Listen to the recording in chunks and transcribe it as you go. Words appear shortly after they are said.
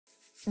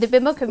The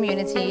Bimbo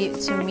community,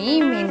 to me,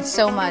 means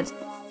so much.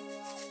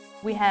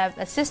 We have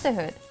a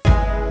sisterhood.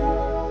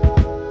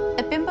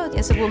 A Bimbo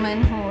is a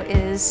woman who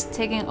is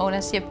taking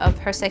ownership of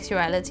her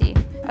sexuality.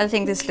 I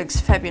think this looks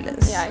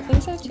fabulous. Yeah, I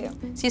think so too.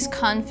 She's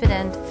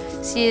confident.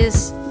 She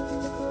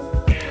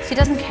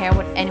doesn't care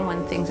what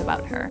anyone thinks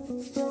about her.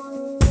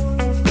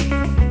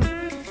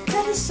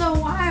 That is so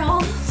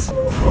wild.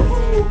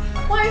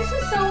 Why is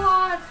it so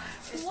hot?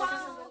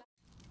 Wow.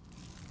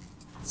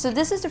 So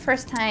this is the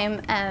first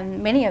time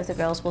many of the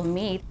girls will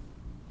meet.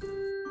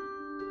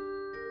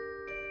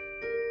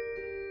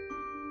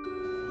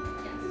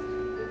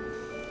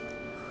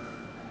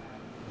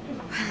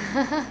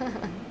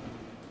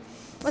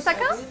 Was that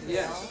go?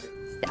 Yes.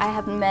 I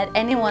haven't met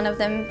any one of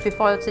them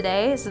before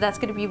today, so that's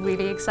going to be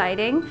really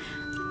exciting.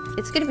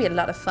 It's going to be a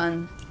lot of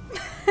fun.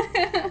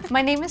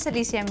 My name is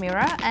Alicia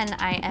Amira and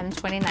I am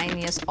 29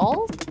 years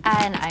old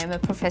and I am a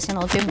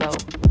professional bimbo.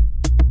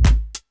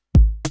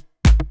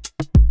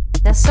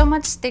 There's so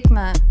much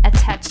stigma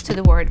attached to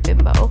the word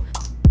bimbo.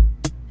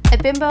 A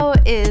bimbo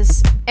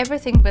is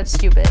everything but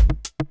stupid.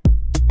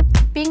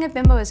 Being a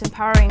bimbo is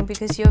empowering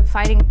because you're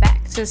fighting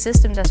back to a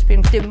system that's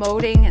been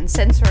demoting and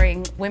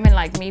censoring women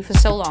like me for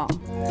so long.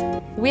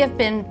 We have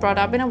been brought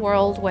up in a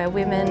world where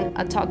women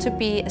are taught to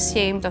be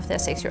ashamed of their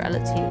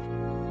sexuality.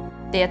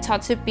 They are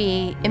taught to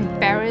be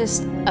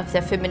embarrassed of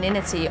their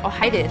femininity or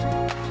hide it.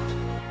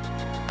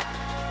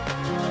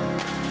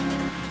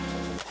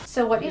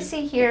 So what you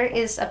see here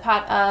is a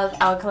part of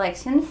our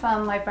collection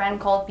from my brand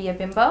called A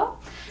Bimbo.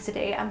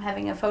 Today I'm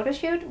having a photo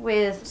shoot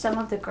with some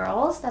of the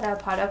girls that are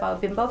part of our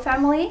Bimbo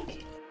family.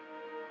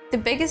 The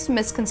biggest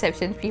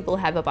misconception people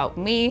have about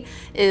me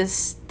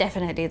is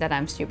definitely that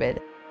I'm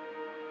stupid.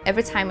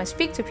 Every time I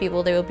speak to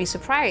people, they will be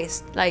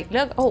surprised. Like,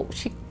 look, oh,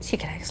 she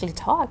can actually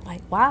talk,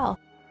 like, wow.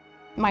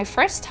 My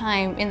first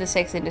time in the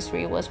sex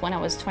industry was when I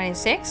was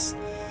 26,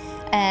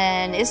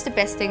 and it's the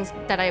best thing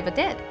that I ever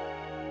did.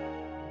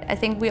 I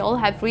think we all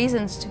have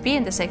reasons to be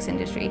in the sex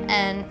industry,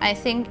 and I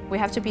think we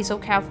have to be so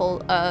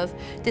careful of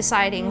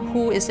deciding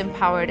who is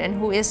empowered and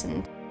who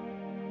isn't.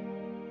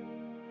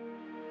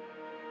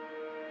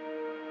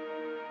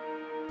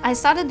 I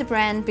started the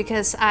brand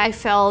because I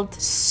felt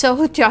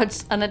so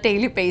judged on a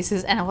daily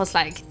basis, and I was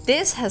like,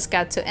 this has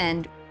got to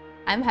end.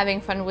 I'm having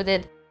fun with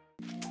it.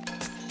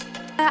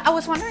 I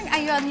was wondering, are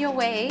you on your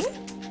way?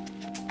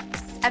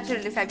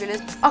 Absolutely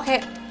fabulous.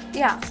 Okay,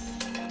 yeah.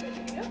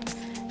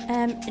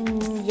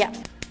 Yeah.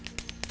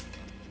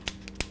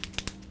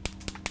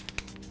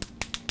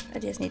 I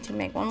just need to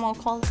make one more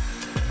call.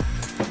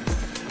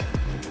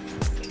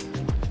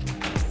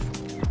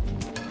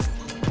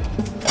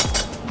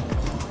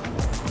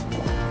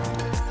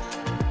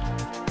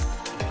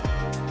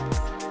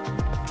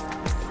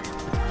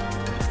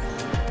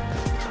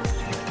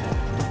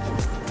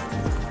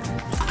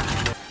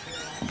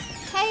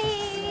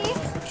 Hey!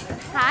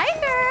 Hi,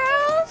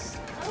 girls!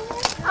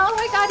 Oh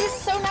my God, it's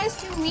so nice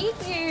to meet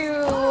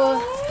you.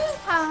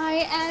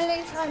 Hi,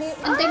 Alex, honey.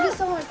 And thank you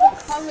so much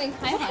for coming.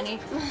 Hi, honey.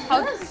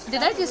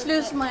 Did I just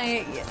lose my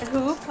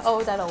hoop?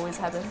 Oh, that always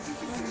happens.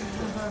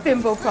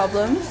 Bimbo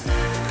problems.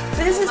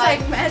 This is like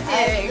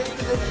magic.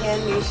 The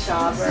candy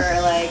shop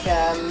or like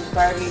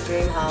Barbie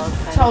dream house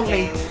kind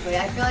Totally. of thing. But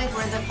I feel like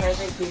we're the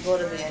perfect people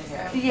to be in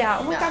here. Yeah,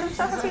 oh my God, I'm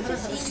so happy to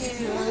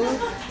see you.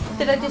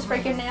 Did I just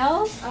break your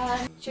nails?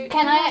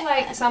 Can I have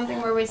like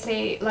something where we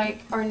say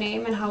like our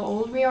name and how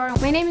old we are?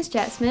 My name is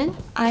Jasmine.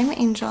 I'm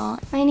Angel.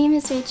 My name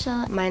is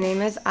Rachel. My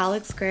name is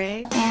Alex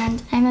Gray.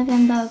 And I'm a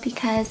bimbo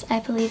because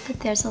I believe that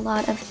there's a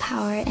lot of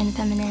power in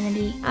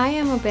femininity. I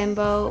am a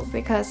bimbo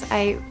because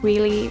I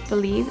really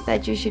believe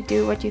that you should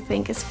do what you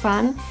think is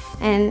fun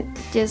and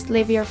just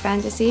live your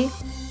fantasy.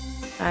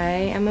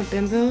 I am a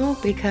bimbo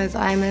because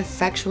I'm a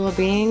sexual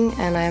being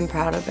and I'm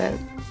proud of it.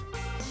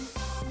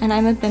 And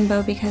I'm a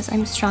bimbo because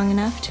I'm strong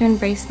enough to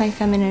embrace my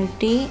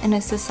femininity in a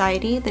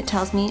society that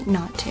tells me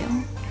not to.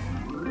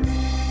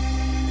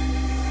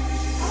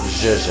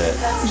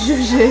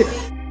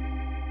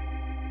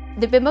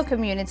 The Bimbo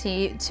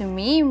community, to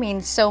me,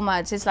 means so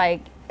much. It's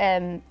like,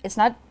 it's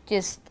not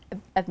just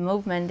a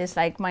movement, it's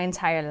like my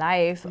entire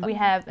life. We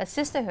have a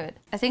sisterhood.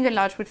 I think a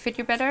large would fit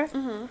you better.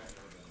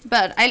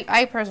 But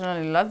I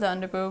personally love the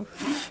underboob.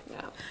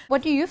 Yeah.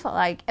 What do you feel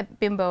like a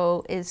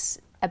bimbo is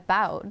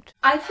about?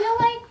 I feel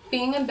like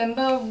being a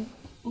bimbo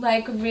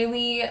like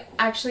really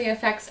actually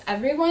affects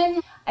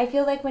everyone. I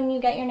feel like when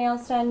you get your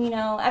nails done, you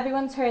know,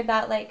 everyone's heard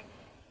that like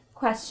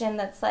question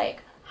that's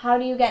like, how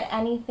do you get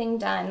anything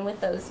done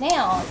with those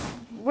nails?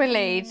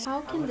 Relate.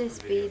 How can this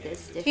be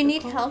this difficult? Do you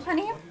need help,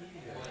 honey?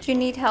 Do you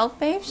need help,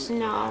 babes?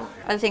 No.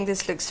 I think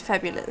this looks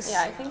fabulous.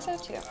 Yeah, I think so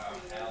too.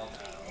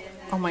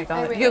 Oh my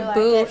God, really your like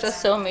boobs it. are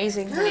so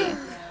amazing, honey.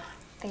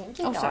 Thank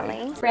you, Oh, sorry.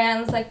 darling.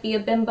 Brands like Be a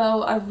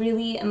Bimbo are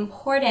really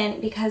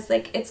important because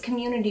like it's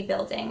community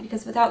building,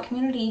 because without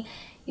community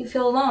you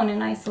feel alone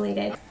and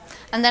isolated.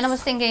 And then I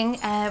was thinking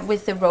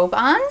with the robe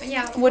on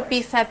would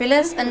be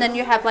fabulous, and then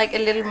you have like a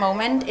little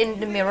moment in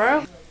the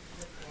mirror.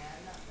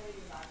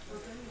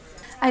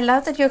 I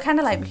love that you're kind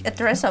of like a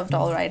dress-up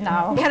doll right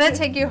now. Can I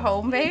take you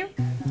home, babe?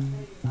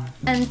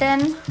 And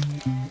then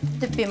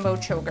the Bimbo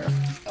choker.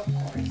 Of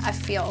course. I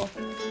feel.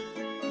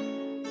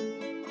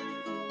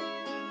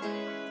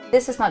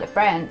 This is not a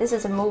brand, this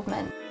is a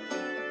movement.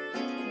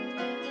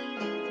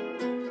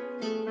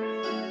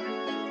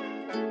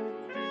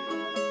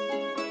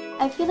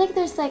 I feel like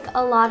there's like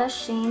a lot of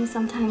shame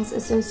sometimes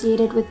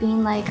associated with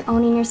being like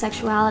owning your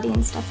sexuality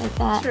and stuff like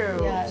that. True,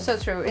 yes. So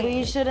true.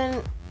 We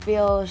shouldn't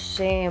feel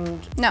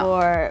shamed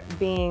for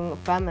being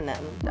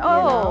feminine. Oh, you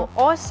know?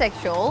 or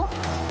sexual.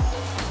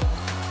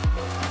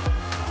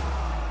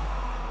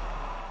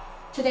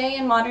 Today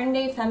in modern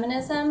day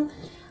feminism,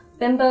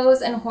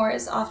 bimbos and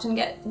whores often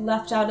get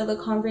left out of the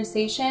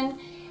conversation,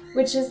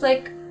 which is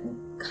like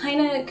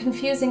kind of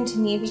confusing to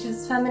me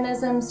because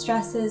feminism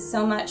stresses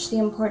so much the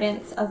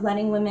importance of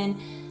letting women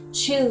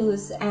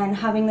choose and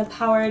having the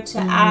power to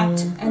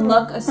act and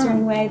look a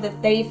certain way that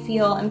they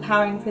feel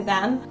empowering for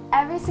them.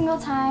 Every single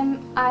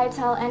time I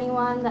tell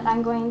anyone that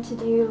I'm going to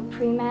do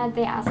pre-med,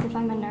 they ask if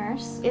I'm a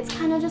nurse. It's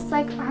kind of just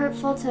like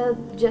hurtful to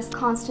just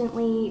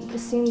constantly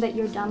assume that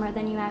you're dumber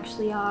than you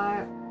actually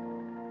are.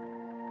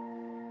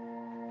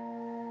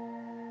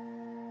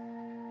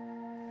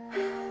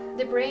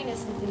 The brain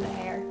isn't in the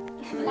hair.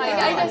 Like,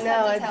 I just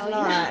have to tell you.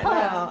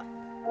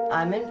 No,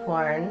 I'm in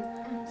porn,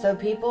 so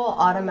people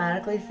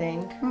automatically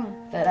think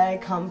that I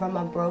come from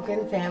a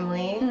broken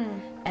family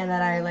and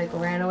that I like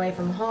ran away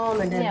from home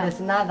and did this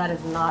and that. That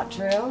is not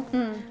true.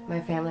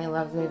 My family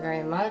loves me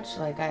very much.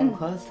 Like, I am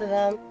close to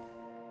them.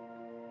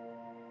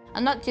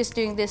 I'm not just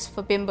doing this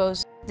for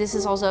bimbos. This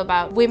is also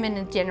about women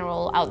in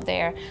general out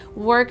there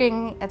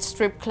working at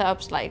strip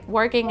clubs, like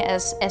working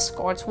as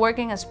escorts,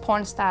 working as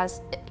porn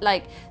stars.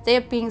 Like, they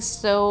are being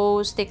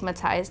so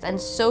stigmatized and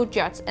so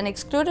judged and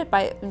excluded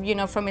by, you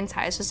know, from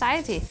entire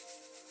society.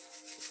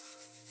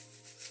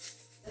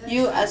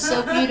 You are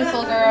so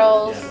beautiful,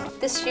 girls.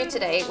 This shoot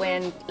today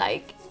went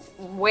like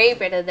way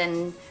better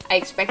than I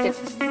expected.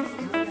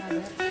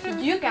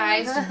 You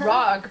guys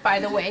rock, by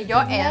the way.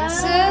 Your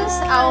answers,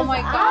 oh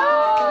my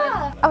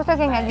god. I was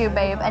looking at you,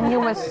 babe, and you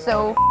were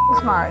so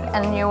smart,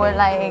 and you were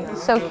like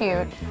so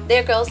cute.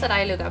 They're girls that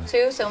I look up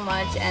to so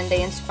much, and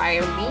they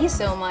inspire me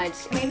so much.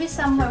 Maybe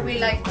somewhere we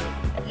like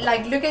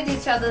look at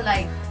each other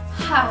like,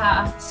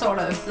 haha, sort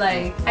of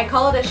like. I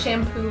call it a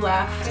shampoo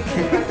laugh.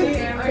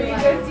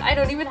 I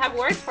don't even have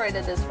words for it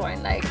at this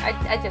point. Like,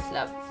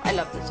 I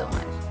love it so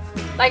much.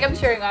 Like, I'm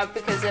cheering up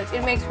because it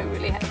makes me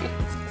really happy.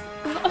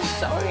 I'm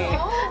sorry.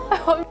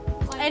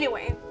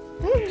 Anyway,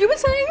 you were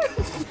saying?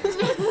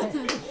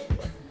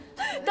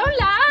 Don't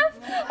laugh.